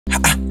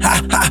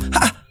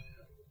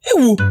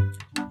Hey,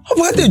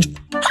 advantage.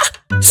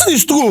 This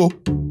is true.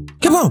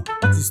 Come on.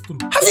 What is true?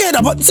 Have you heard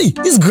about, see,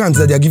 these grants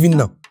that they are giving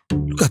now?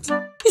 Look at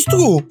it. It's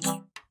true.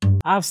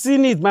 I've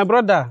seen it, my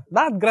brother.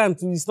 That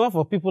grant is not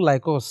for people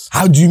like us.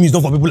 How do you mean it's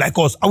not for people like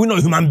us? Are we not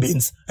human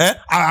beings?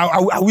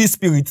 Are we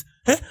spirits?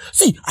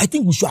 See, I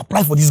think we should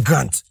apply for this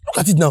grant. Look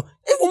at it now.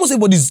 Almost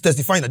everybody is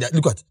testifying that they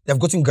have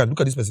gotten grant.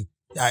 Look at this person.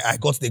 I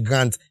got the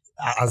grant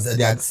as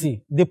they are.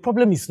 See, the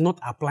problem is not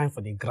applying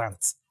for the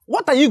grant.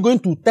 What are you going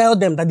to tell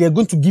them that they are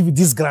going to give you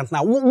this grant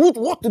now?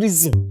 What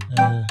reason?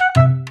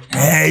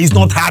 It's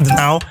not hard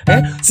now.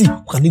 See,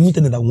 we can even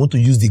tell them that we want to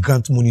use the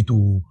grant money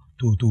to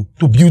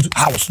build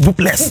house,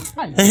 duplex.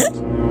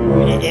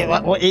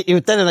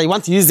 You tell them that you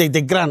want to use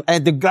the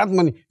grant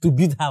money to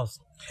build house.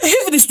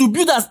 If it is to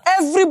build house,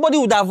 everybody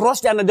would have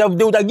rushed and they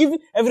would have given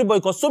everybody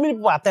because so many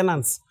people are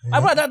tenants. My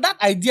brother, that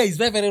idea is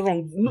very, very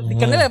wrong. No, they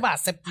can never ever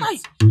accept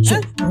it.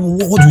 So,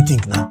 what do you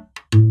think now?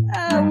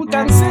 We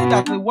can say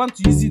that we want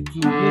to use it to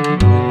maybe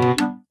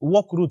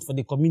walk road for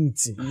the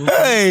community. You know,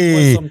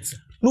 hey! Or something.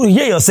 No,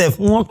 hear yourself.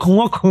 Walk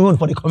road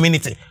for the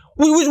community.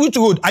 Which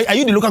road? Are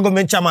you the local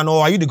government chairman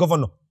or are you the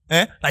governor?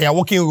 Like you're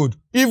walking road.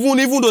 Even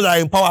those that are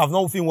in power have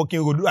not seen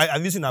walking road.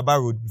 Have you seen a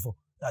bar road before?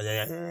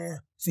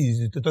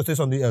 See, to say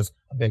something else.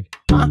 I beg.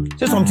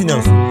 Say something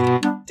else.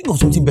 Think of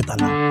something better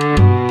now.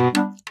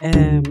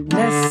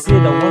 Let's say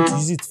that we want to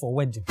use it for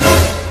wedding.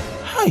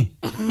 Hi,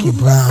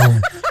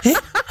 Brown. I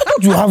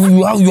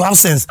thought you have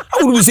sense. How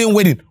would we be saying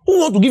wedding? Who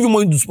want to give you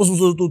money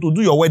to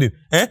do your wedding?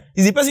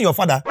 Is the person your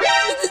father?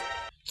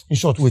 In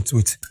short, wait.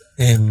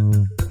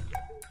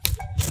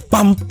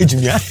 Pam,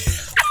 Ejimia.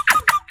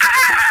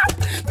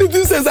 The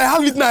thing says I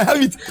have it now, I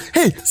have it.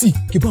 Hey, see,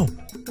 Kebam,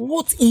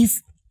 what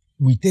if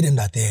we tell them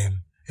that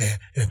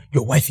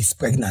your wife is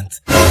pregnant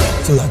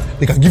so that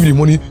they can give you the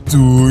money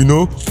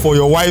to, for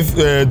your wife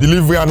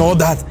delivery and all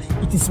that?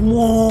 It is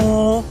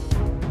more,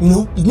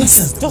 it makes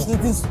sense.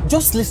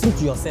 Just listen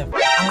to yourself.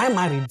 Am I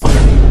married?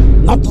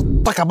 Not to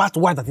talk about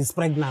one that is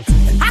pregnant.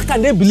 How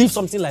can they believe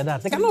something like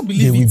that? They cannot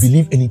believe it. They will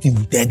believe anything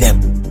we tell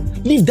them.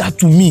 Leave that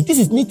to me. This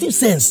is native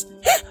sense.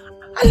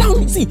 Allow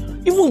me, see,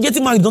 even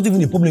getting married is not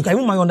even a problem. You can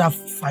even marry under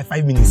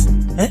 5 minutes.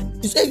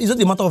 It's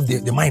not a matter of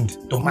the mind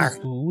to marry.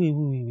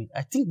 Wait.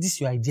 I think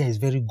your idea is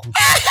very good.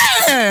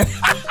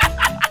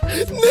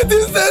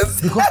 Native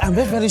sense. Because I'm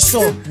very, very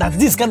sure that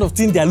this kind of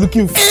thing they are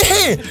looking for.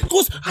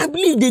 Because I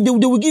believe they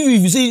will give you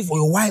if you say for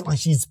your wife and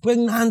she's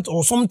pregnant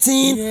or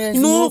something. Yes,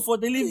 for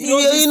delivery.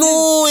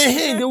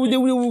 They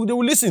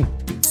will listen.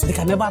 They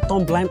can never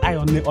turn blind eye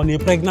on a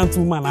pregnant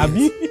woman,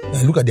 Abi.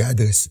 Look at the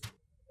address.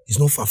 It's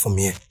not far from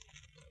here.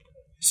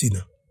 See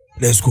now.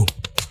 Let's go.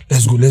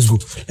 Let me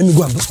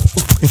go and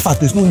in fact,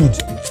 there's no need.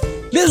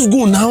 Let's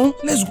go now.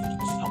 Let's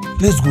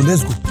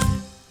go.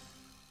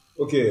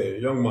 Okay,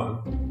 young man.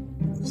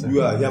 Sir.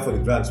 You are here for the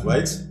grant,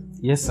 right?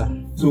 Yes, sir.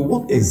 So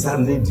what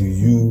exactly do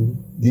you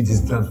need this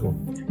grant for?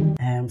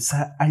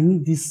 Sir, I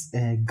need this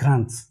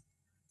grant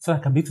so I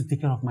can be able to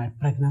take care of my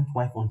pregnant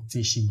wife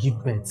until she gives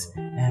birth.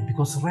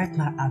 Because right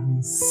now I'm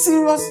in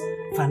serious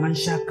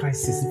financial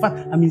crisis. In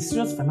fact, I'm in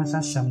serious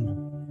financial shambles.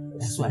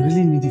 So I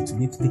really need it to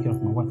be able to take care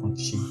of my wife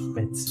until she gives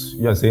birth.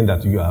 You are saying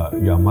that you are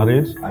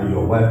married and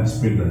your wife is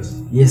pregnant?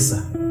 Yes,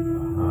 sir.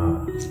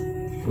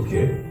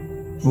 Okay.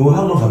 So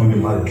how long have you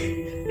been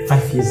married?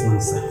 5 years now,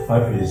 sir.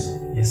 5 years?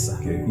 Yes, sir.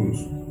 Okay, good.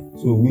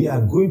 So we are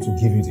going to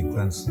give you the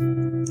grants.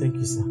 Thank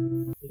you, sir.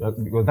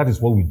 Because that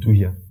is what we do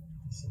here.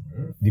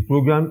 The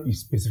program is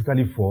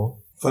specifically for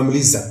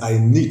families that are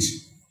in need,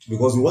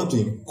 because we want to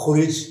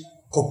encourage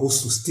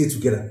couples to stay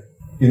together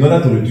in order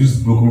to reduce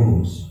broken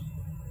homes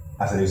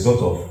as a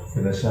result of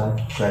financial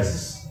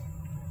crisis.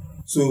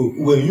 So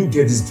when you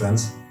get this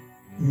grant,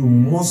 you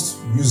must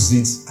use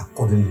it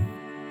accordingly.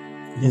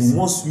 Yes, you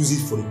must use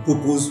it for the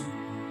purpose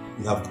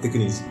you have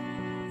taken it.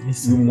 Yes,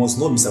 sir. You must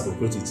not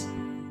misappropriate it.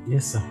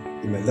 Yes, sir.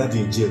 It might land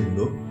you in jail,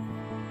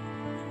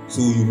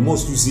 So you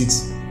must use it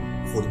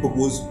for the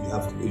purpose it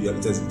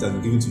has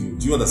been given to you.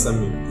 Do you understand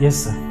me? Yes,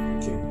 sir.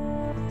 Okay.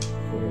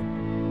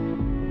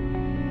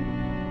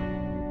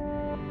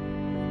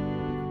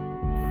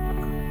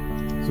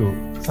 So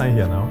sign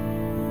here now.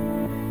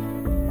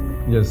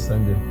 Yes,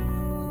 sign there.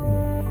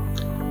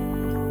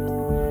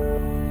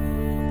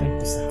 Thank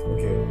you, sir.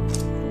 Okay.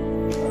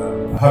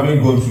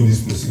 Having gone through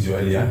this procedure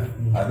earlier,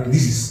 I think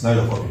this is now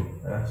your copy.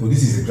 So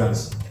this is the grant.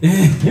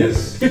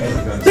 Yes, that's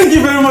the grant. Thank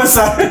you very much,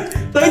 sir.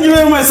 Thank you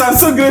very much. I'm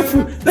so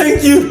grateful.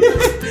 Thank you.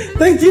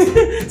 Thank you.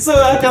 So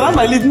I can have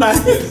my leave now.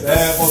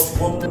 Yes.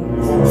 But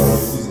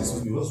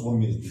just 1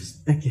 minute,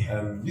 please. Okay.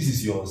 This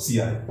is your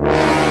CI.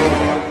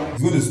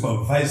 It's going to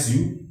supervise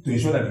you to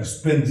ensure that you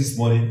spend this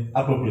money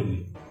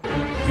appropriately. Do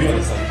you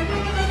understand?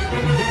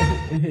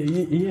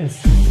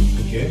 Yes.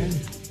 Okay.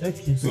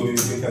 Okay. So you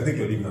can take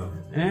your leave now.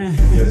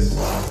 Yes.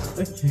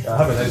 Okay.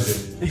 Have a nice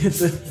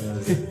day.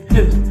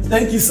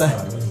 Thank you, sir.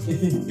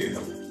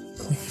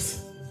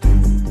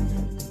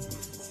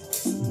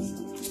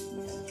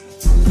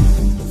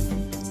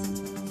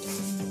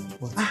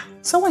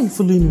 So why are you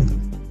following me?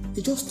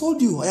 I just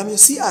told you, I am your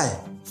CI.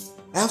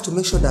 I have to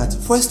make sure that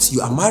first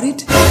you are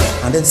married,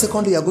 and then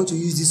secondly you are going to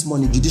use this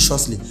money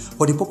judiciously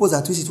for the purpose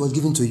at which it was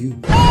given to you.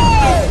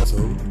 So,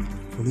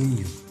 following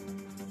you.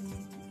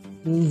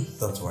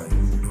 Don't worry,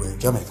 you will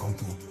enjoy my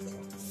company.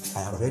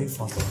 I am very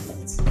fond of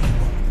it.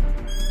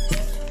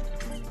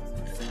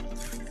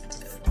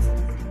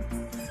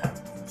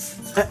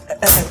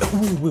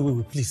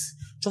 Wait, please.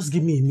 Just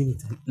give me a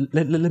minute.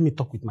 Let me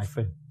talk with my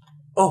friend.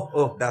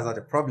 Oh, that's not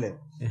a problem.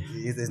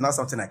 It's not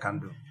something I can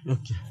do.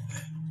 Okay.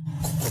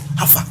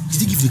 How far?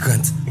 Did they give the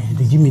grant?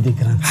 They give me the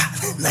grant.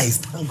 Nice,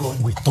 thank God.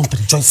 Wait, don't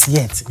rejoice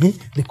yet.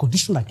 The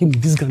condition that came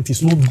with this grant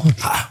is not good.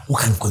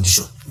 What kind of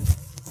condition?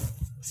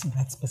 See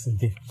that person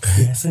there?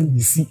 They send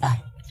the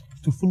CI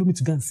to follow me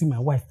to go and see my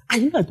wife. I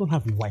know I don't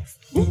have a wife.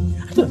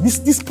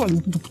 This plan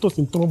is going to put us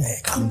in trouble.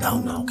 Calm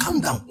down now, calm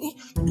down.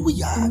 The way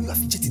you are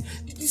fidgeting,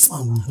 this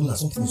man will know that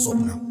something is up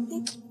now.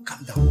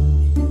 Calm down.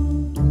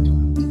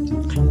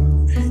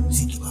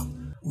 See,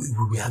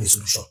 we have a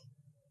solution.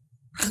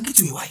 We can get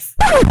you a wife.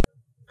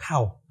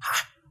 How?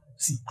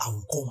 See, I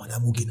will call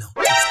Madam Oge now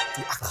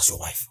to act as your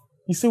wife.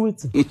 You say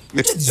waiting. Did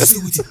you say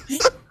waiting?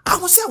 I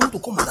will say I want to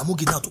call Madam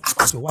Oge now to act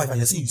as your wife, and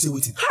you say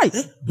waiting. Hi.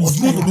 But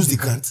you want to lose the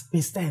grant?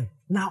 Understand?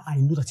 Now I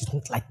know that you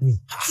don't like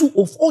me. So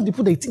of all the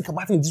people that you think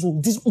about in this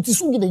world, it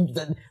is only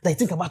that you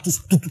think about to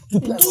Do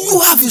you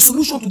have a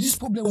solution to this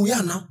problem we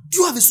are now? Do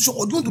you have a solution,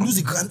 or do you want to lose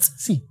the grant?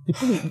 See,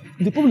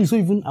 the problem is not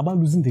even about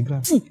losing the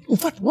grant. See, in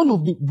fact, one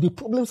of the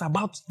problems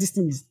about this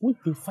thing is when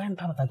they find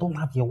out that I don't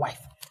have a wife,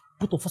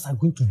 both of us are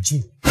going to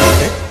jail.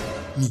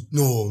 Me?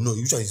 No,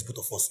 usually it's both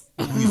of us.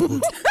 No,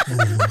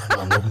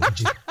 I'm not going to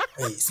jail.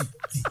 Hey, see,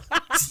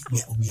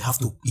 we have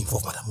to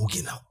inform Madam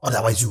Oge now.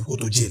 Otherwise, you go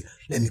to jail.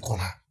 Let me call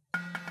her.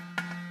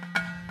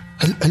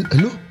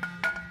 Hello,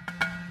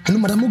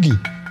 Madam Oge.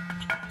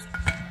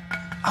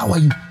 How are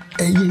you?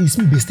 Yeah, it's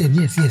me, Bested.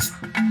 Yes.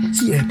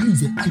 See,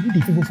 please, I need a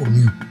favor from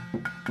you.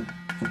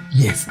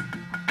 Yes.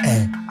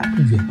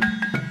 Please,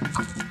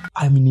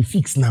 I'm in a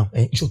fix now.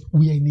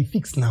 We are in a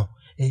fix now.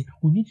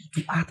 We need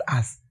to act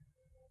as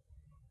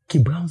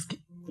Brown's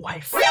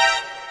wife.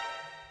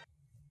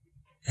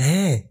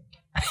 Thank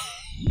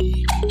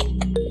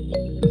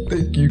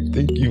you.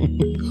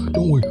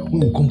 Don't worry,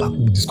 when we come back,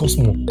 we'll discuss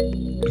more.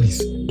 Please,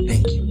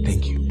 thank you.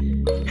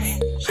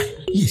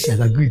 Yes, she has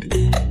agreed.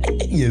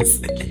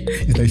 Yes,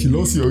 it's like she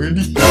loves you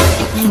already.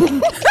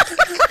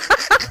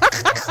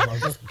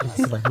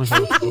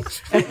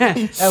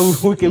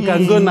 We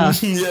can go now.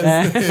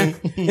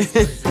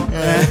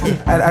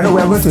 I know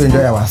we are going to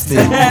enjoy our stay.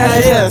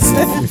 Yes.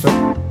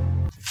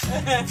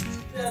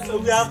 So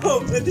we are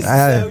home. This is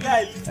Yeah.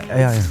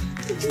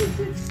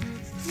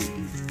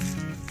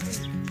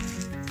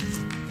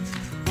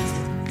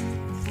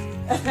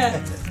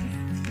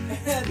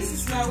 This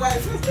is my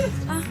wife.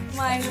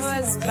 My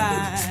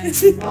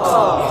husband.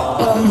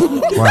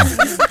 Wow.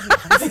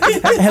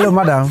 Hello,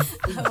 madam.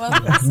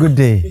 Good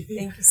day.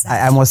 Thank you, sir.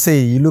 I must say,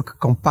 you look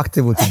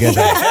compatible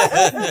together.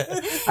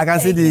 I can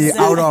see the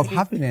aura of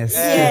happiness.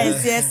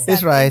 Yes.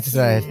 It's right.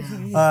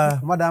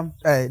 Madam,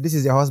 this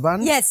is your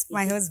husband? Yes,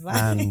 my husband.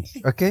 And,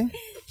 okay.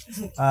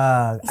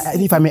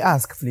 If I may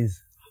ask,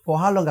 please, for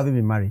how long have you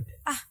been married?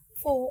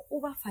 For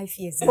over 5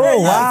 years.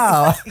 Oh,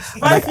 wow.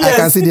 I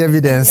can see the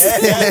evidence.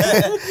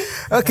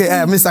 Okay,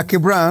 Mr.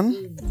 Kibran,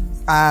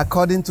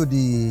 according to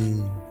the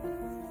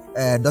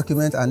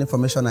document and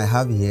information I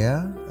have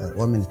here,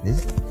 1 minute,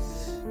 please.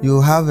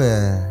 You have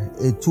a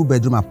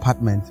 2-bedroom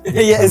apartment.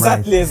 Yeah,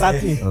 exactly.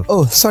 Okay.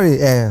 Oh, sorry,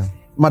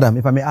 madam,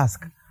 if I may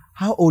ask,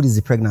 how old is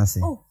the pregnancy?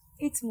 Oh,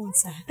 8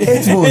 months, sir.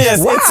 8 months? Yes,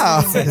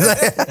 wow.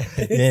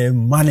 Yeah,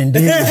 man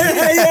indeed.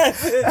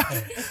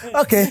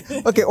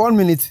 Okay, 1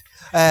 minute.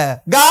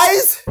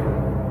 Guys,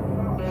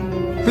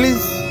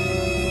 please.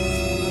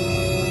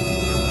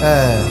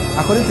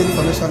 According to the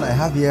information I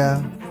have here,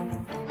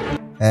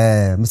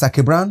 Mr.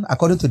 Kibran,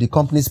 according to the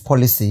company's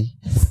policy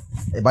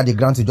about the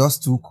grant you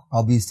just took,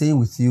 I'll be staying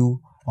with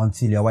you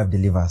until your wife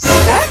delivers.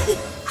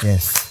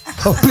 Yes.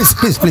 Oh, please,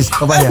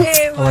 over here.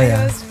 Hey, my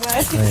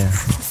husband.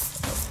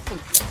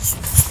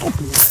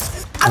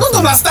 I don't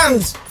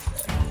understand.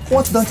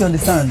 What don't you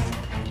understand?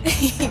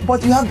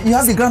 But you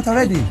have the grant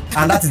already,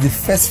 and that is the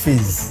first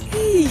phase.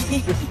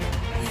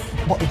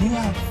 But do you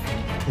have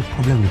a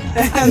problem with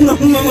that? No,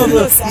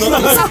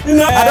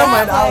 I don't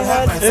mind. I'll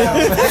help myself.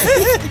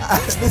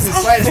 This is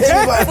fine.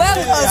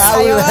 I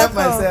will help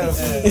myself.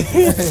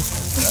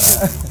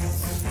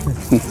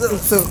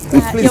 So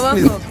please,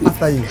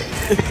 after you.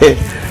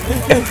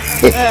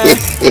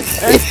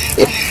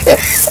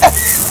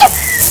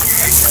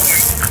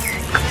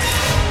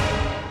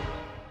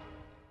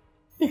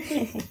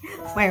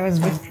 My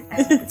husband.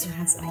 Put your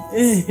hands like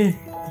this.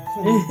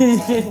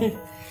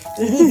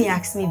 He even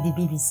asked me if the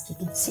baby is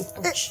kicking. Sit,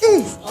 touch. Can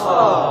you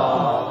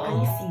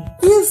feel it?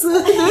 Yes, the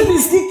baby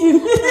is kicking.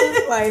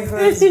 My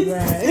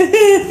husband.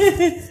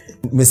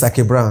 Mr.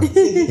 Kibran,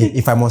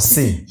 if I must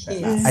say,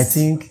 I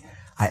think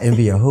I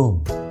envy your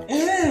home.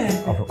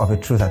 Of a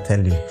truth, I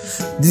tell you.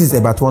 This is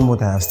about 1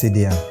 month I have stayed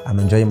here. I'm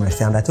enjoying my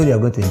stay, and I told you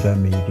I'm going to enjoy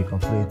me if you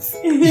cooperate.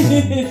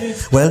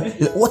 Well,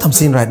 what I'm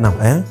saying right now,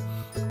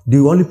 The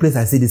only place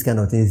I see this kind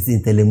of thing is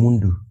in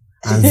Telemundo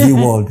and Z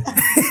World.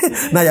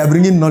 Now you're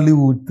bringing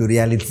Nollywood to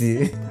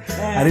reality.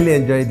 I really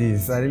enjoy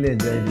this.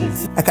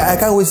 I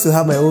can't wait to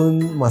have my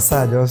own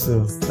massage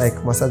also,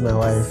 like massage my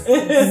wife.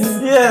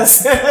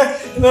 Yes.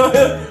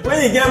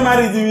 When you get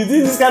married, you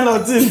do this kind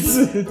of thing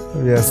too.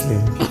 Obviously.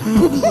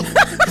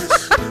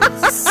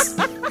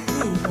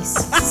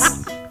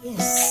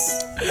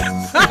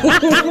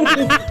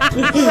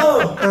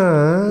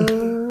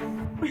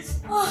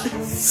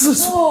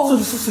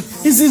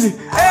 Easy.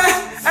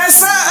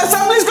 Sir,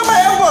 please come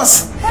and help us.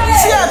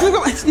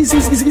 See,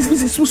 please come.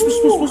 Easy.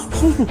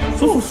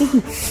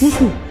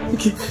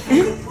 Okay.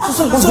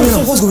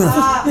 What's going on?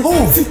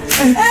 Oh,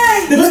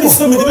 The baby is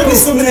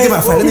coming.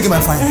 Let me get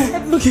my file.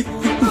 Okay.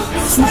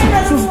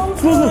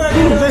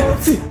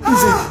 See,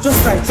 just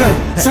try.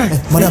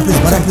 Madam, please,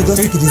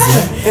 just take it easy.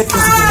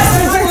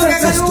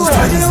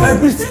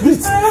 Breathe.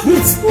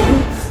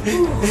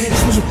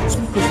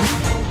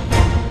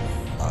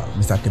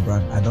 Mr.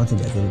 Kibran, I don't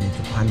think there's any need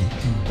to panic.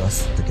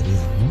 Just take it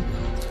easy.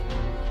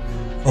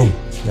 Oh,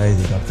 there is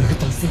the doctor.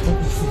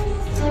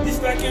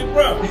 Mr.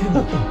 Kibran,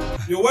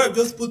 your wife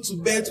just put to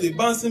bed to a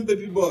bouncing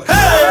baby boy.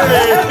 Thank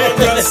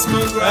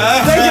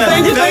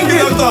you,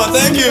 doctor.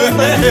 Thank you.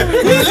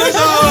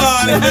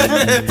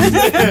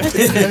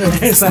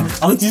 Yes, I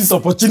want to use this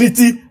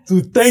opportunity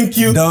to thank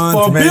you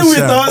for being with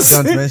us.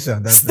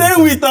 Stay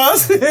with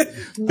us.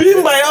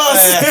 Being by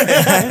us.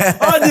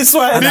 All this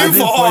while. Being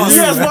for us.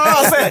 Yes, for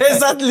us.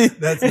 Exactly.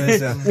 That's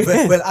mentioned.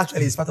 Well,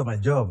 actually, it's part of my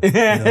job.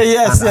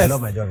 Yes. I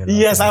love my job a lot.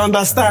 Yes, I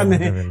understand.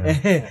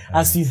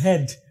 As you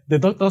heard, the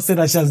doctor said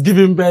that she has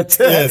given birth.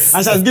 Yes.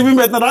 And she has given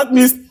birth. Now that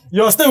means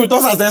your stay with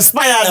us has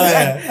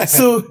expired.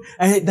 So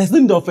there's no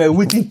need of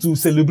waiting to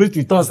celebrate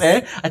with us.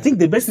 I think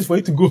the best is for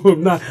you to go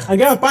home now and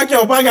go and pack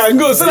your bag and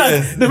go so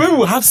that the baby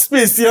will have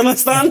space. You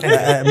understand?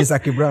 Mr.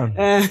 Kibran,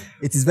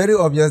 it is very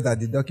obvious that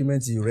the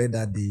document you read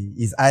that day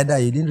is either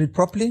you didn't read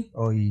properly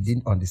or you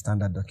didn't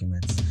understand that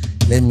document.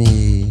 Let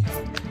me...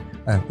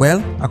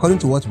 well, according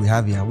to what we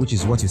have here, which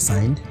is what you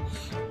signed,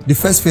 the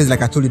first phase,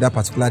 like I told you that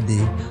particular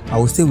day, I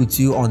will stay with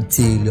you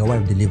until your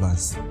wife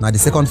delivers. Now, the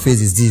second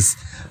phase is this.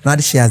 Now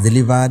that she has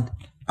delivered,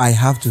 I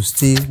have to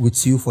stay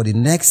with you for the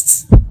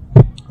next,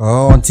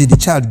 until the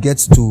child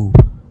gets to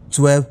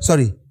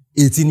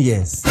 18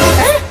 years.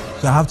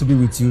 So I have to be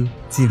with you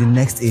till the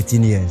next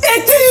 18 years.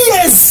 18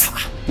 years!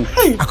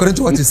 According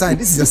to what you signed,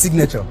 this is your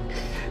signature.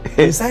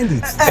 You signed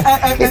it.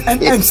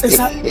 18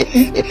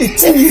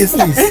 years,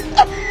 please.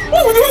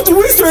 Why would you want to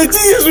waste your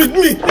 18 years with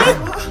me?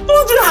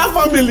 Don't you have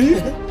family?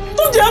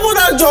 Don't you have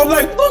other job?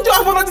 Don't you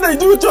have other thing that you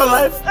do with your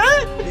life?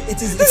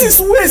 This is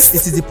waste.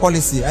 It is the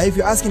policy. If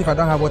you're asking if I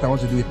don't have what I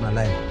want to do with my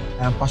life,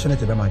 I am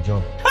passionate about my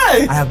job.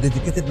 I have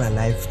dedicated my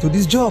life to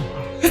this job.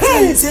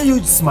 Seeing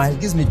you smile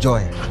gives me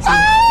joy.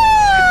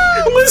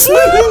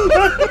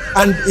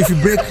 And if you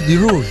break the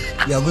rule,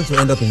 you are going to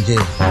end up in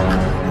jail.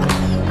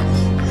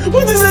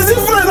 What is the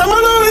difference? Am I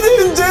not already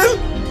in jail?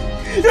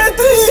 You're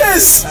 3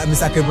 years!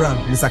 Mr.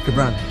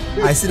 Kibran,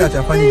 I see that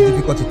you're finding it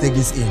difficult to take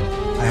this in.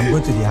 I am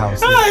going to the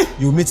house.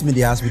 You meet me in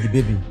the house with the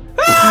baby.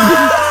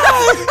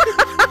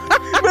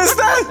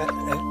 Mister!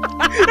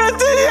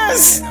 18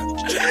 years!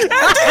 18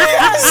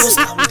 years! Just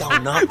calm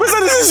down now. Mister,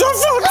 this is your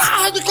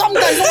fault! Calm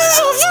down. This is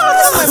your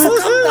fault! Mister!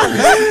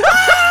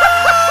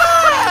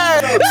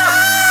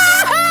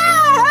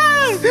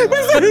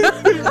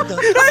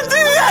 18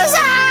 years!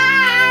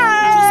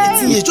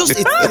 Just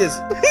 18 years.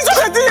 It's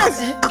just 18 years!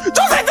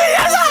 Just 18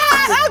 years!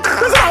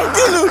 I'll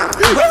kill you!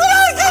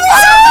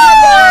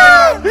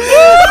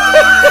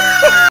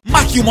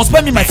 Mark, you must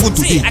buy me my phone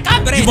today. See, I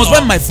can't break. You must buy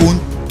me my phone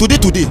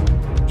today.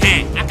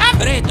 Hey, I can't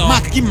break.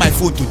 Mark, give me my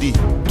phone today.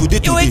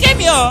 You will give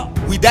me your.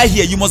 We die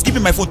here. You must give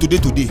me my phone today.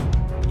 You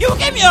will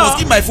give me You your. must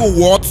give my phone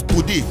what?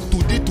 Today.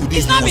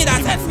 It's not me that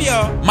sent me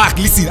your. Mark,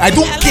 listen. I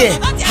don't care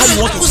not how you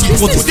want to sleep,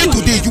 but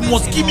today you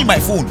must give me my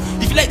phone.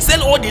 If you like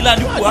sell all the land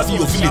you will have in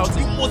your village,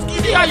 you must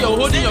give me. How you're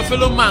holding your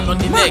fellow man on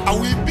the neck. I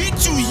will beat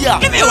you here.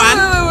 Give me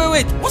one.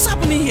 Wait. What's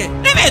happening here?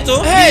 Leave it,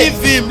 oh.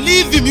 Leave him.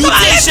 You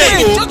take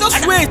shame.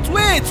 Just wait.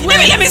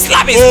 Let me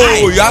slap his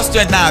eye. Oh, you have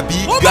strength now, Abi.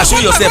 You are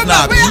showing yourself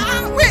now, Abi.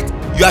 Wait.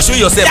 You are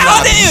showing yourself They're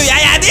now. holding you.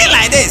 Yeah, they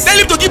like this. Tell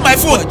him to give my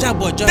phone. Tell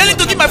him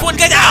to give my phone.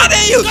 Get They're out.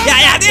 holding you.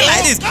 Yeah, they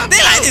like this.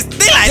 They like this.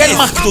 Tell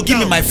Mark to give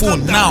me my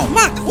phone now.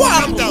 Mark, what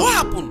happened?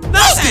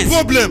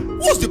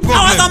 What's the problem?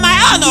 I was on my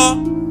own,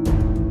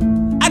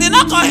 oh. I did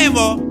not call him,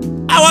 oh.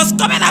 I was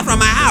coming out from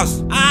my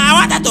house. I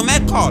wanted to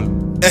make call.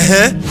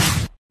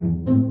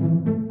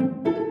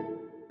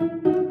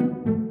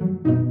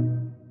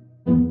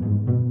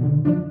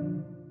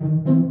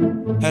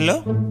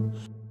 Hello?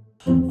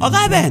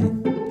 Oga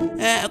Ben.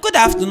 Good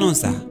afternoon,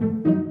 sir.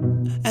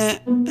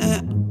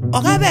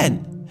 Oga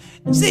Ben.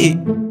 See,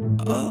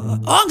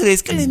 hungry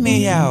is killing me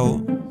here,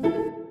 oh.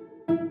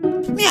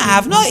 Me, I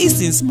have not eaten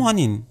since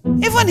morning.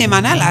 Even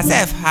Emanuella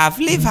herself have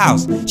leave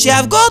house. She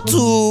have go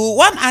to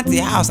one auntie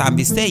house and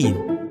be staying.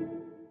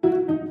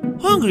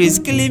 Hungry is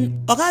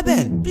killing. Oga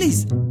Ben,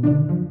 please.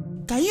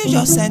 Can you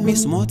just send me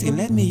small thing?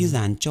 Let me use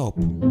and chop.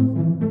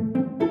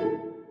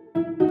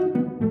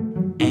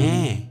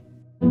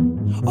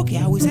 Okay,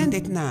 I will send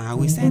it now. I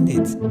will send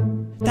it.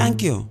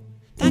 Thank you.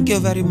 Thank you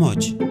very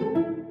much.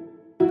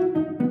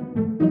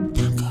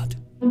 Thank God.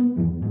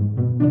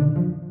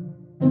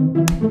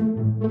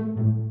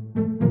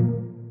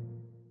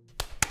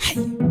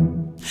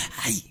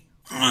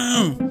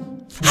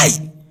 Hi.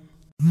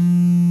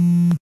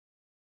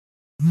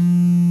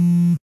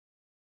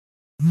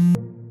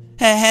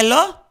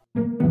 Hello?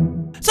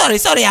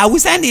 Sorry, I will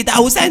send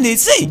it.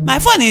 See, my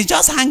phone is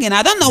just hanging.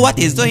 I don't know what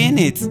is doing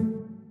it.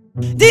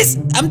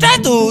 I'm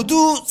trying to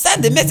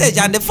send the message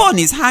and the phone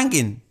is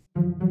hanging.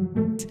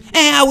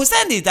 I will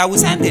send it.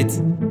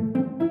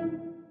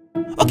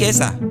 Okay,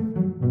 sir.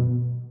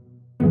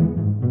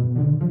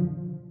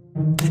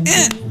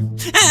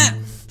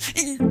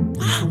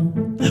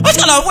 What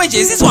kind of winch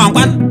is this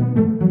one?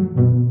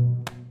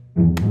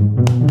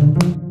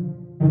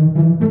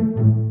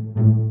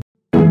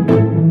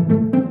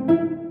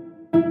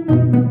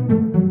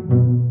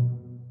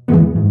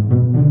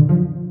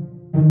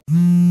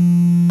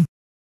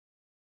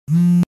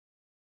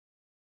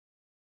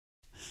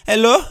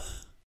 Hello?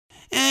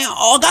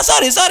 Oga,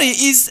 sorry.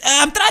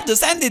 I'm trying to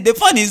send it. The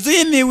phone is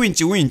doing me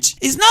winch.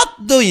 It's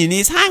not doing,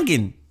 it's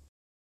hanging.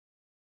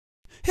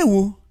 Hey,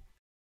 who?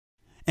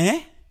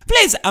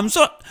 Please, I'm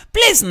so.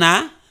 Please,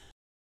 nah.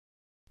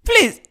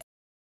 Please.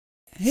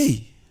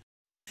 Hey.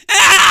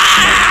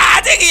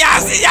 I think you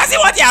see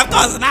what you have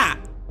caused now.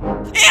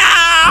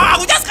 I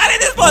will just carry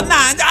this phone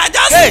now.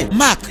 Hey,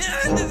 Mark.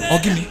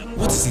 Give me.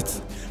 What is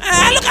it?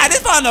 Look at this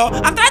phone.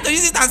 I'm trying to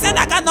use it and send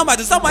account number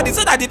to somebody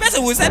so that the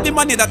person will send me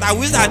money that I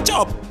will use and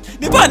chop.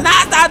 The phone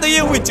now start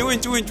doing winch.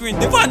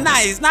 The phone now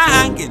is not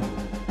hanging.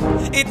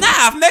 It now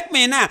have make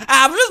me now. I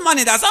have lose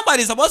money that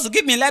somebody is supposed to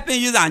give me, let me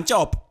use and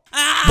chop.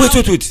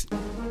 Wait.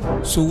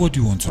 So what do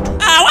you want to do?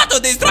 I want to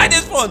destroy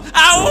this phone.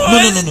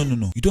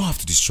 No. You don't have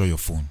to destroy your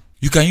phone.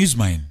 You can use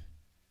mine.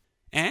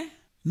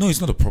 No, it's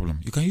not a problem.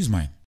 You can use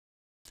mine.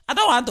 I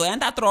don't want to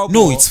enter trouble.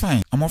 No, it's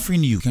fine. I'm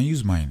offering you. You can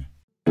use mine.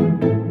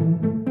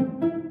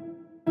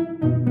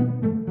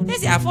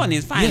 This your phone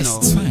is fine. Yes,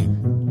 it's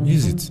fine.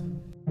 Use it.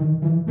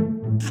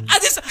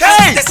 This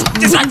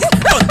one, idiot,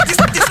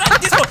 give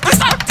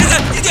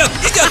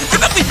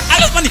me. I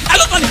lose money.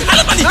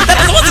 That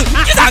I want to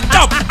use a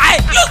job. I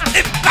lose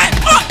my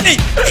money.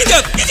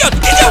 Idiot.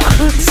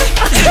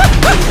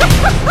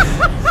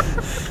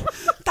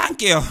 Thank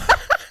you.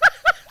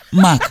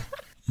 Mark,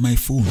 my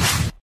phone.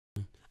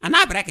 And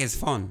I break his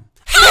phone.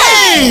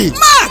 Hey!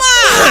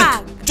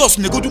 Mark!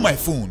 Just go do my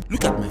phone.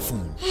 Look at my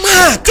phone.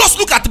 Mark! Just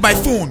look at my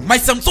phone. My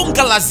Samsung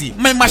Galaxy.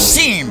 My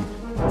machine.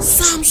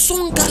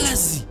 Samsung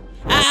Galaxy.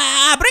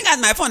 Bring out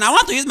my phone. I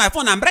want to use my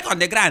phone and break on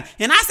the ground.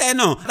 And I said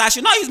no, that I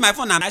should not use my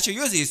phone and I should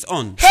use his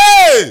own.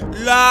 Hey!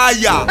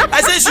 Liar!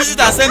 I said she should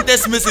have sent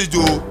text message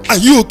though. Are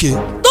you okay?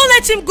 Don't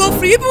let him go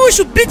free. People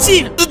should beat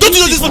him. Don't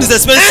you know this phone is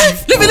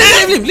expensive? Leave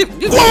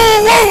him.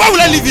 Why would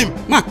I leave him?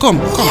 Mark, come.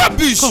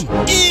 Rubbish. Come.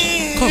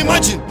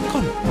 Imagine.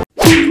 Come.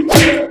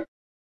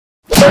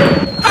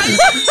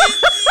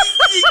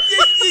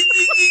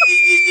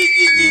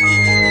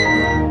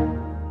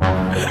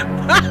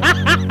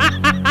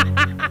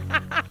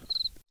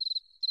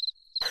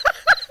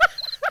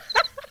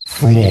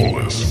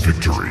 Flawless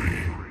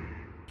victory.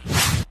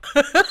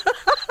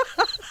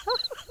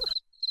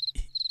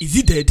 Is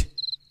he dead?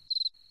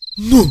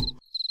 No.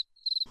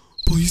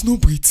 But he's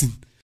not breathing.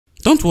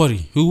 Don't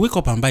worry. He'll wake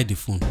up and buy the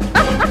phone.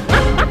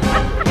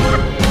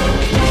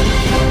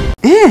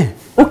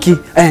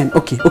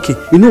 Okay.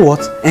 You know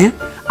what?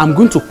 I'm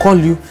going to call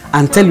you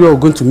and tell you where we're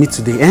going to meet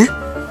today.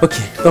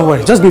 Okay, don't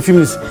worry. Just be a few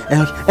minutes.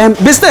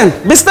 Bisten!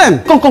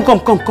 Come.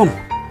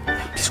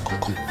 Please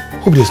come.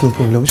 Hope there's no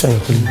problem. Which are you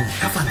calling me?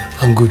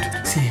 I'm good.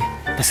 See,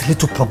 there's a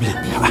little problem.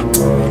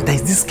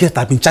 There's this girl that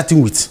I've been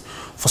chatting with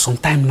for some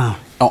time now.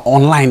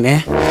 Online,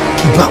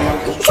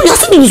 So you're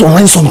still doing this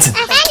online something?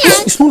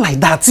 It's not like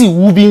that. See,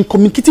 we've been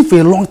communicating for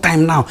a long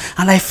time now,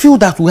 and I feel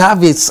that we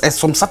have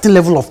some certain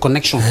level of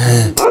connection.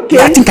 Okay.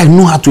 I think I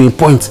know her to a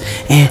point,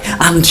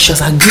 and she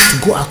has agreed to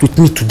go out with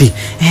me today.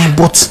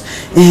 But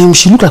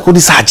she look like all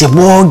these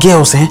Ajebo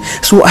girls.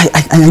 So I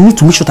need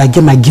to make sure that I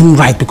get my game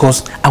right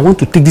because I want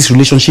to take this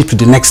relationship to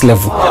the next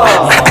level.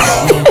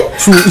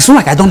 So it's not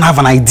like I don't have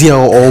an idea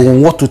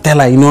or what to tell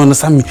her,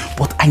 understand me?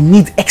 But I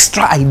need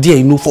extra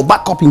idea, for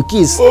backup in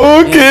case.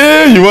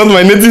 Okay, you want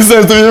my native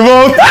sense to be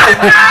involved?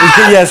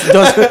 Yes,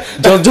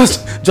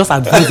 just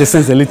advance the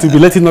sense a little bit.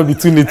 Let it not be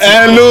too native.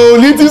 Hello,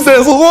 native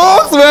sense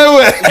works very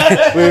well.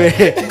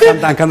 Wait.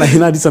 Calm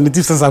down. This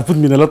native sense has put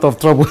me in a lot of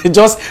trouble.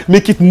 Just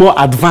make it more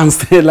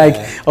advanced, like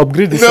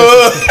upgrade the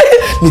sense.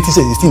 Native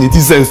sense is still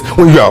native sense.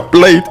 When you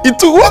apply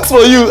it works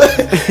for you.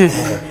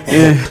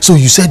 Yeah. So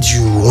you said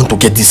you want to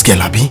get this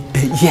girl, Abi?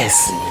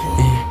 Yes.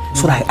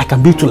 So that I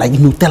can be able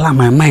to tell her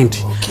my mind.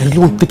 Okay. I really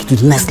want to take it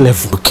to the next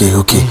level.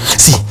 Okay.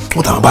 See,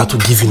 what I'm about to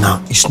give you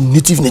now is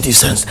native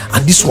sense.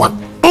 And this one,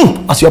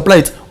 as you apply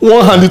it,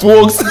 one hand it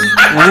works.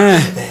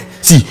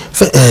 See,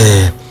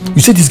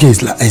 you said this girl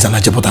is an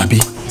Ajebo, Abi?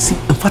 See,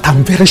 in fact,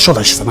 I'm very sure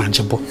that she's an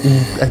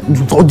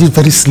Ajebo. All these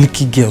very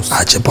slicky girls.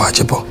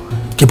 Ajebo.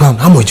 Okay, Brown,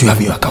 how much do you have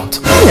in your account?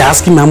 You're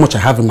asking me how much I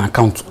have in my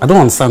account. I don't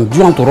understand. Do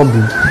you want to rob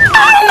me?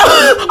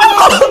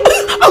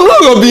 I'm not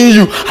robbing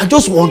you. I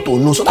just want to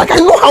know so that I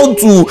know how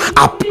to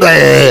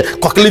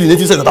calculate the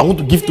native cents that I want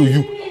to give to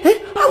you.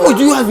 How much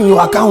do you have in your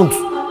account?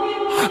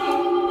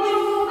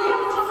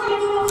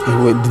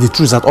 Anyway, the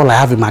truth is that all I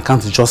have in my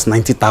account is just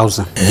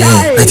 90,000.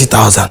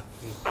 90,000.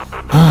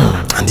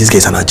 And this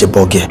guy's an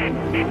ajebo girl.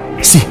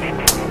 See,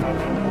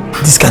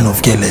 this kind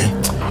of girl,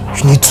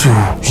 you need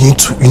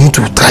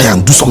to try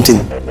and do something,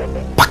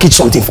 package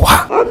something for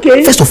her.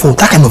 Okay. First of all,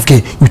 that kind of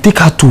girl, you take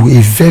her to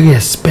a very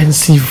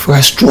expensive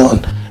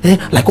restaurant,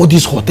 like all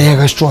these hotel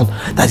restaurant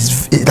that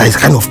is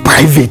kind of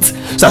private,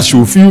 so that she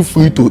will feel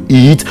free to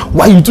eat,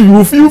 while you too, you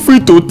will feel free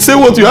to say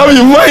what you have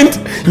in mind.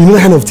 You know,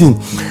 that kind of thing.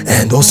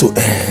 And also,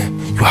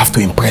 you have to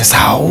impress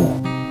her.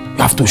 You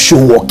have to show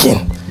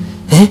walking.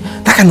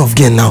 That kind of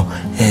girl now,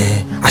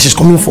 as she's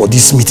coming for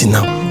this meeting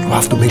now, you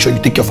have to make sure you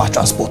take care of her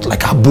transport,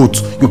 like her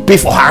boat. You pay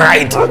for her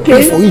ride,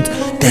 pay for it.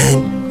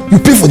 Then you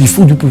pay for the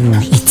food you people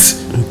will eat.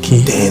 Okay.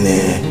 Then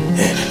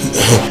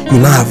you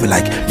now have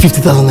like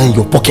 50,000 naira in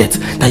your pocket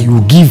that you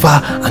will give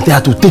her and tell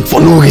her to take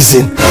for no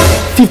reason.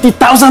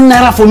 50,000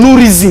 naira for no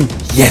reason?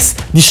 Yes.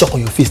 This shock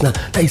on your face now,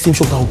 that is the same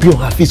shock that will be on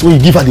her face when you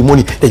give her the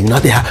money. Then you now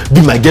tell her,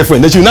 be my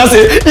girlfriend. Then she will now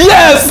say,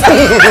 yes!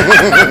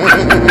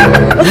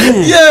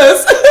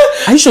 Yes!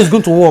 Are you sure it's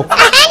going to work?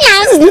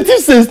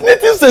 This is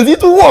native sense,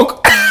 it will work.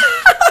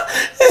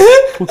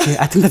 Okay,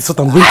 I think that's what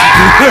I'm going to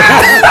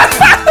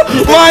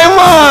do. My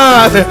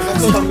man!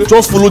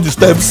 Just follow the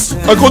steps.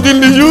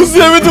 Accordingly, you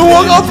see everything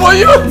work out for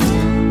you.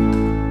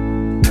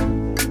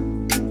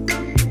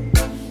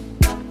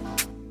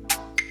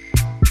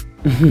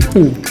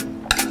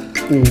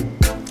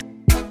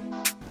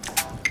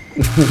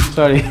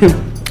 Sorry.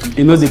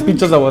 You know, the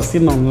pictures I was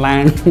seeing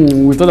online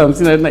with what I'm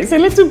seeing right now, it's a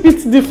little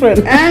bit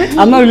different.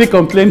 I'm not really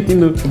complaining, you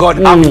know. God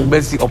have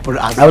mercy upon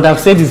us. I would have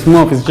said it's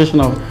more of a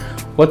situation of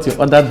what you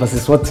ordered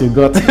versus what you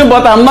got.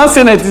 But I'm not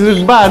saying it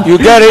is bad. You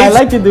get it? I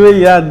like it the way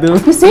you are, though.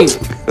 You see?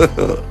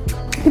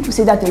 People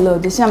say that a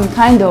lot. They say I'm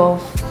kind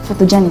of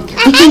photogenic.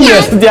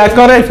 Yes, they are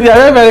correct. They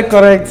are very, very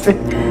correct.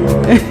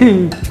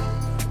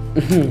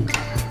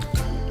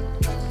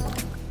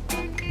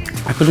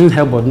 I couldn't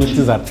help but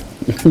notice that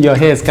your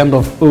hair is kind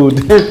of old.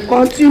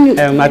 Continue.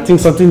 I think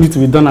something needs to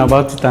be done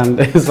about it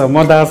and some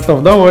other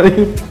stuff. Don't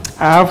worry.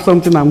 I have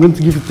something I'm going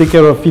to give you to take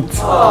care of it.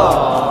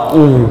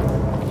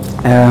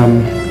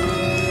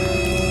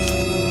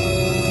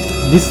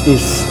 This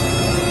is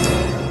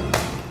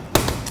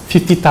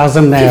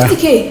 50,000 naira.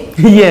 50K?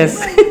 Yes.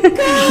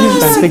 You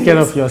can take care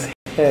of your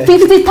hair.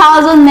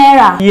 50,000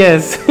 naira?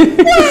 Yes.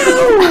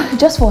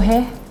 Just for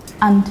hair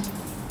and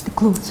the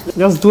clothes.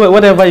 Just do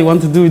whatever you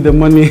want to do with the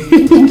money.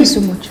 Thank you so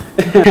much.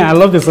 I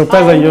love the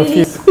surprise on your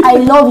face. I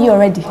love you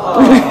already.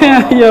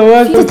 You're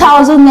welcome.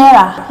 50,000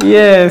 naira?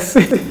 Yes.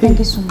 Thank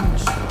you so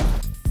much.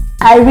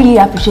 I really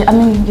appreciate it. I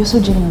mean, you're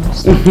so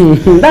generous.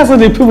 That's what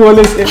the people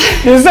always say.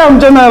 They say I'm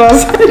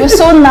generous. You're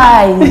so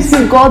nice.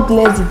 God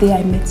bless the day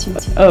I met you.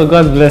 Oh,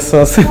 God bless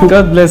us.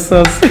 God bless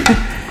us.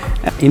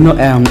 You know,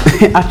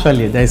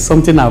 actually, there is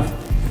something I've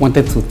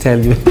wanted to tell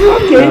you.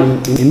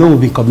 Okay. You know,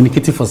 we've been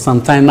communicating for some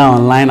time now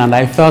online, and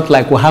I felt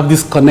like we'll have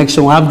this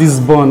connection, we'll have this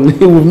bond.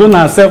 We've known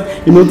ourselves,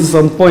 you know, to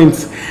some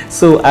point.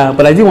 So,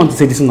 but I didn't want to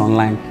say this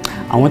online.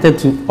 I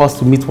wanted us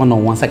to meet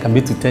one-on-one so I can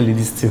be able to tell you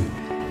this too.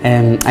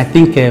 I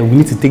think we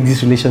need to take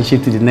this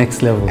relationship to the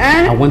next level.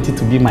 I want you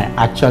to be my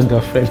actual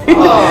girlfriend.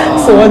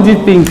 So what do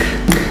you think?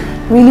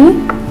 Really?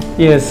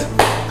 Yes.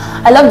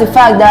 I love the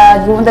fact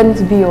that you wanted me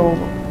to be your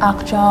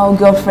actual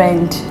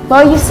girlfriend.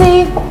 But you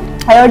see,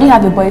 I already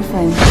have a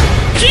boyfriend.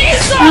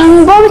 Jesus!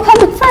 But we can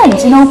be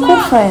friends, you know,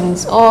 cool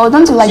friends. Or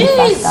don't you like the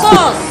fact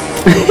that?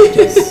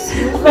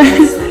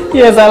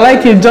 Yes, I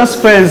like it, just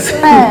friends.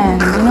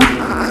 And, you know.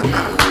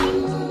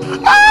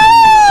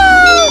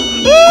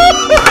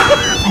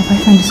 My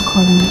boyfriend is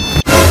calling me.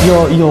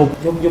 Your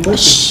boyfriend.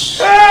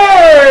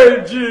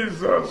 Hey,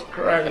 Jesus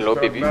Christ. Hello,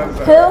 baby.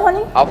 Hello,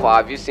 honey. How far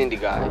have you seen the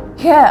guy?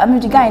 Yeah, I'm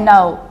with the guy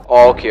now.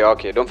 Oh,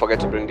 okay. Don't forget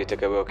to bring the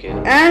takeaway, okay?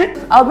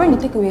 I'll bring the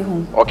takeaway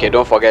home. Okay,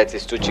 don't forget,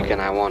 it's 2 chicken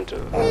I want to.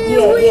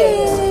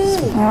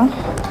 Yeah.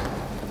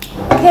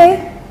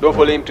 Okay. Don't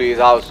follow him to his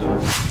house.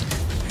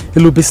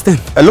 Hello, Besten.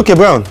 Look,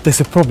 Brown.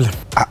 There's a problem.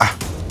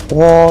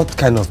 What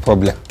kind of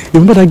problem? You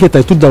remember that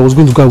girl I told you I was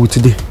going to go out with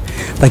today?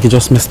 That girl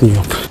just messed me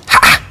up.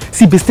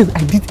 See, Besten,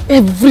 I did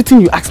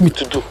everything you asked me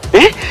to do.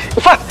 In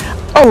fact,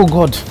 oh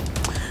God.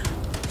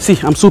 See,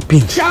 I'm so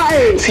pained.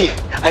 See,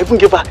 I even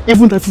gave her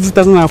even that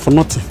 50,000 naira for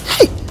nothing.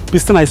 Hey,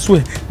 Besten, I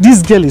swear,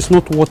 this girl is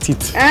not worth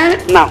it.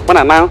 Now, when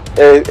I now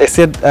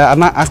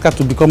asked her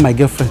to become my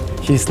girlfriend,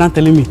 she's now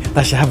telling me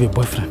that she have a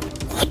boyfriend.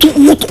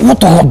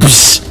 What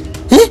rubbish?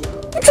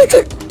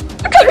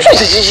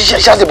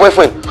 She has a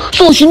boyfriend.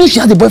 So she knew she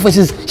had a boyfriend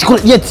since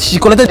she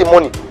collected the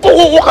money.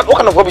 What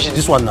kind of rubbish is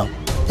this one now?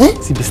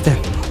 See, Besten,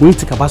 we need to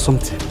think about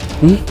something.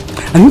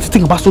 I need to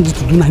think about something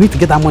to do now. I need to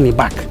get that money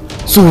back.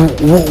 So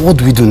what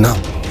do we do now?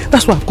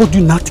 That's why I've got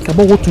you now. Think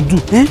about what to do.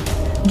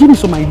 Give me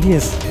some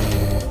ideas.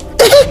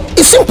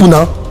 It's simple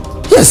now.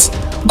 Yes.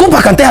 Go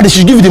back and tell her they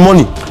should give you the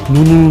money.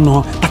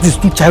 No. That is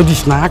too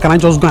childish now. How can I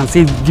just go and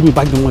say, give me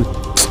back the money?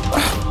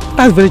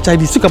 That's very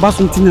childish. Think about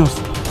something else.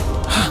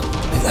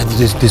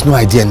 There's no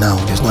idea now.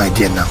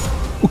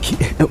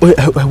 Okay,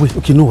 wait.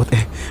 Okay, you know what?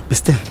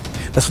 Bestel,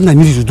 there's something I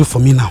need you to do for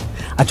me now.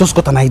 I just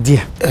got an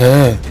idea.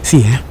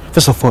 See,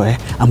 first of all,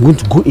 I'm going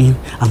to go in.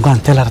 I'm going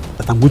to tell her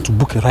that I'm going to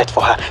book a ride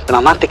for her. Then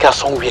I'm going to take her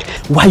somewhere.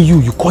 Why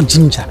you call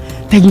Ginger?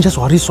 Tell Ginger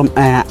to arrange some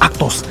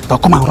actors that will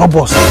come and rob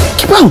us.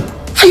 Kibang,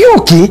 are you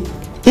okay?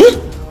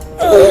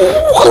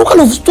 What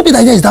kind of stupid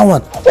idea is that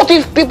one? What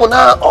if people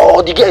now,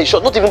 the girl is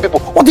shot? Not even people.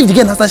 What if the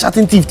girl now starts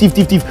shouting thief?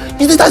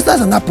 That's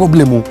another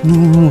problem.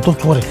 No,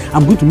 don't worry.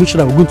 I'm going to make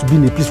sure that we're going to be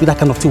in a place where that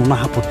kind of thing will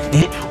not happen.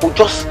 We'll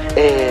just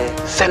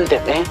send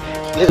them.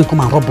 Let them come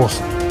and rob us.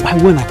 Why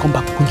when I come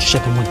back, we're going to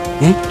share the money.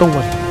 Don't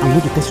worry. I'm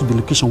going to tell you the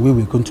location where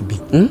we're going to be.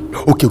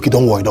 Okay,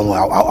 don't worry.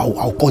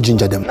 I'll call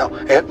Ginger them now.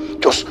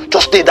 Just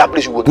stay at that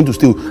place we're going to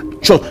stay.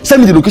 Sure,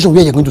 send me the location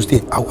where you're going to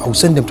stay. I'll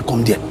send them to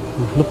come there.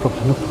 No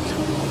problem.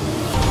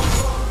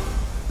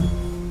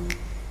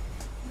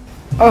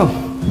 Oh,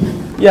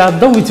 you are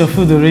done with your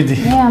food already?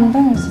 Yeah, I'm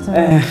done with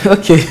it.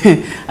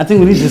 Okay, I think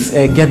we need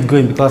to get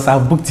going because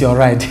I've booked your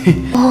ride.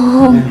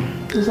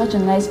 You're such a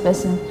nice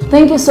person.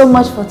 Thank you so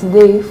much for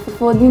today,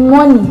 for the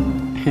money.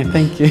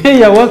 Thank you.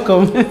 You're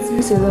welcome.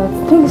 Thanks a lot.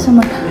 Thank you so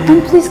much.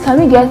 And please, can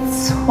we get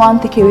one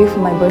takeaway for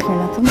my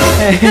boyfriend at home?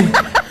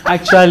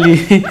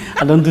 Actually,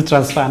 I don't do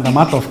transfer and I'm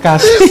out of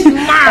cash.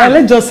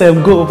 Let's just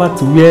go over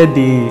to where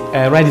the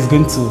ride is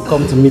going to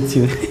come to meet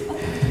you.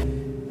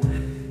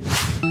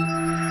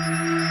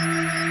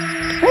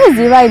 Where is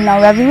the ride now?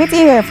 We have been waiting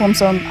here for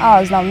some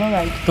hours now, no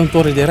ride. Don't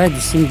worry, the ride will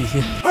soon be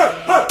here. Come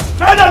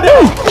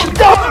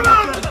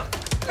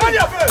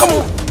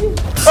on!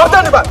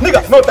 Turn it back!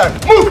 Nigga, no time!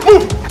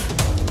 Move!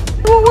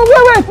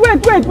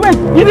 Wait!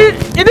 You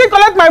didn't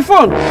collect my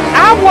phone. I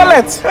have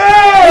wallet.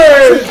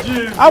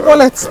 Hey! I have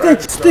wallet.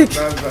 Stick.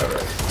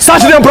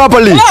 Search them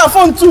properly! I have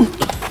phone too.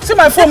 See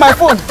my phone.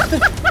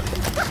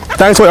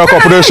 Thanks for your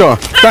cooperation.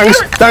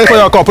 Thanks for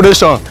your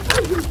cooperation.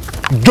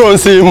 Don't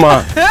see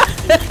man.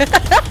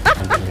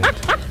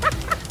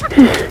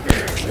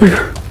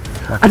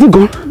 Are they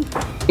gone?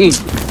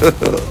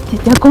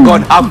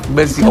 God have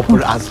mercy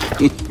upon us.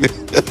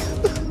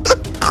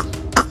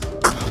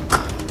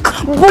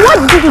 But why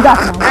did you do that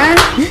now?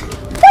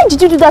 Why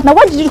did you do that now?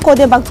 Why did you call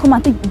them back to come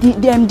and take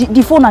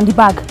the phone and the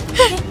bag?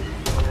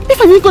 If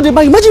I didn't call the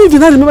bag, imagine if you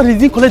don't remember they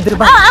didn't collect the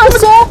bag.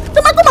 So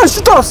they might come and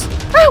shoot us. And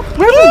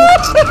where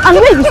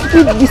is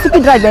the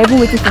stupid ride we're even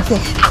waiting for?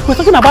 We're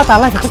talking about our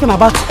life, we're talking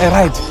about a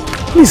ride.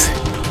 Please,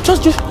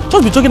 just be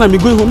joking and me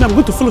going home. I'm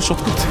going to follow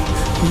shortcut.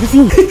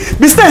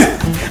 Bestel!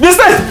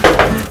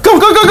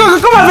 Come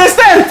on,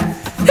 Bestel!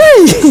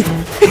 Hey!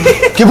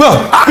 Keep on!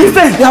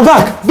 Bestel, you're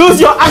back! Those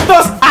your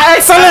actors are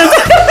excellent!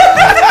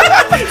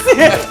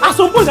 See, at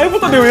some point I even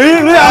thought they were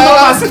really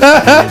anonymous.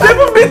 They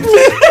even beat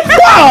me!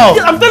 Wow!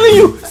 I'm telling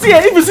you, see,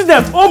 if you see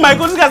them, oh my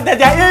God,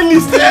 they are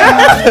A-list! You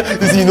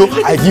see,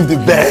 I give the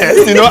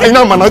best.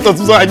 I'm an actor,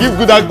 so I give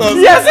good actors.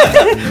 Yes!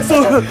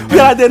 So, we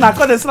are there now,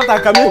 call them so that I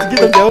come here to give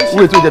them their own shit.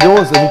 Wait, they're the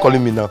ones even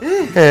calling me now.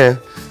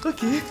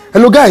 Okay.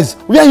 Hello guys,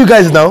 where are you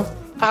guys now?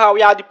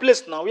 We are at the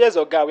place now. Where's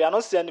your guy? We are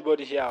not seeing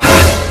anybody here.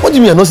 What do you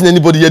mean you're not seeing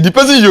anybody here? The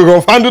person you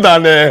have handled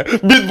and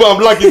beat bomb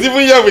black is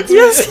even here with you.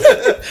 Yes.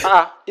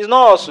 It's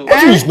not us. What do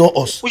you mean it's not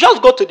us? We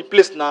just go to the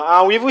place now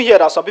and we even hear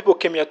that some people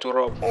came here to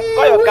rob.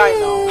 Call your guy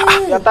now.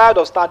 We are tired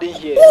of standing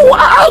here. Oh,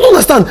 I don't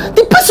understand.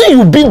 The person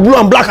you beat blue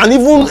and black and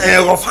even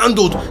rough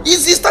handled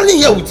is standing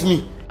here with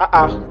me.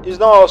 It's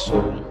not us.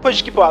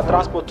 Push keep our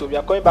transport too. We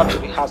are going back to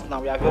the house now.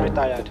 We are very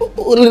tired.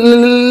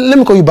 Let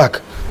me call you back.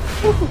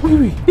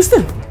 Wait.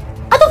 Listen,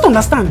 I don't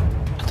understand.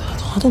 I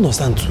don't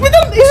understand too. Is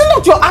it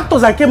not your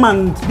actors that came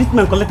and beat me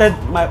and collected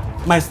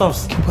my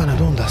stuffs? Keepan, I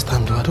don't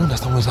understand though. I don't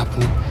understand what's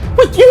happening.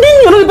 Wait, you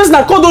mean you're not the person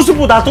that called those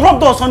people that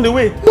robbed us on the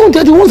way? No,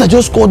 they're the ones that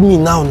just called me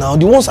now.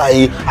 The ones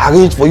I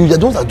arranged for you, they're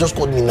the ones that just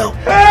called me now.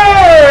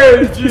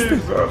 Hey,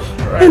 Jesus!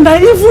 And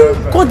I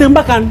even called them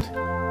back and...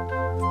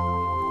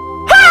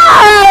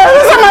 Hey!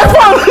 This is my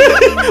phone!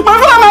 My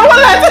phone and my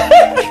wallet!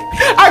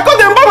 I called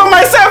them back on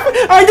myself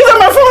and gave them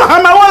my phone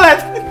and my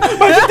wallet!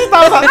 My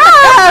 50,000!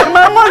 Hey!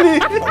 My money!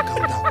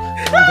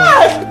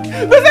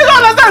 They say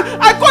don't understand!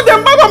 I called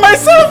them back on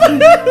myself!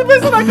 They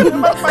said I called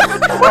them back on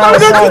myself! What am I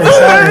going to do?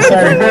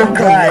 Sorry, don't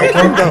cry.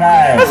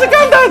 I said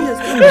calm down!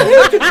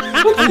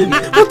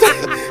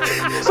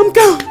 I'm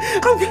calm!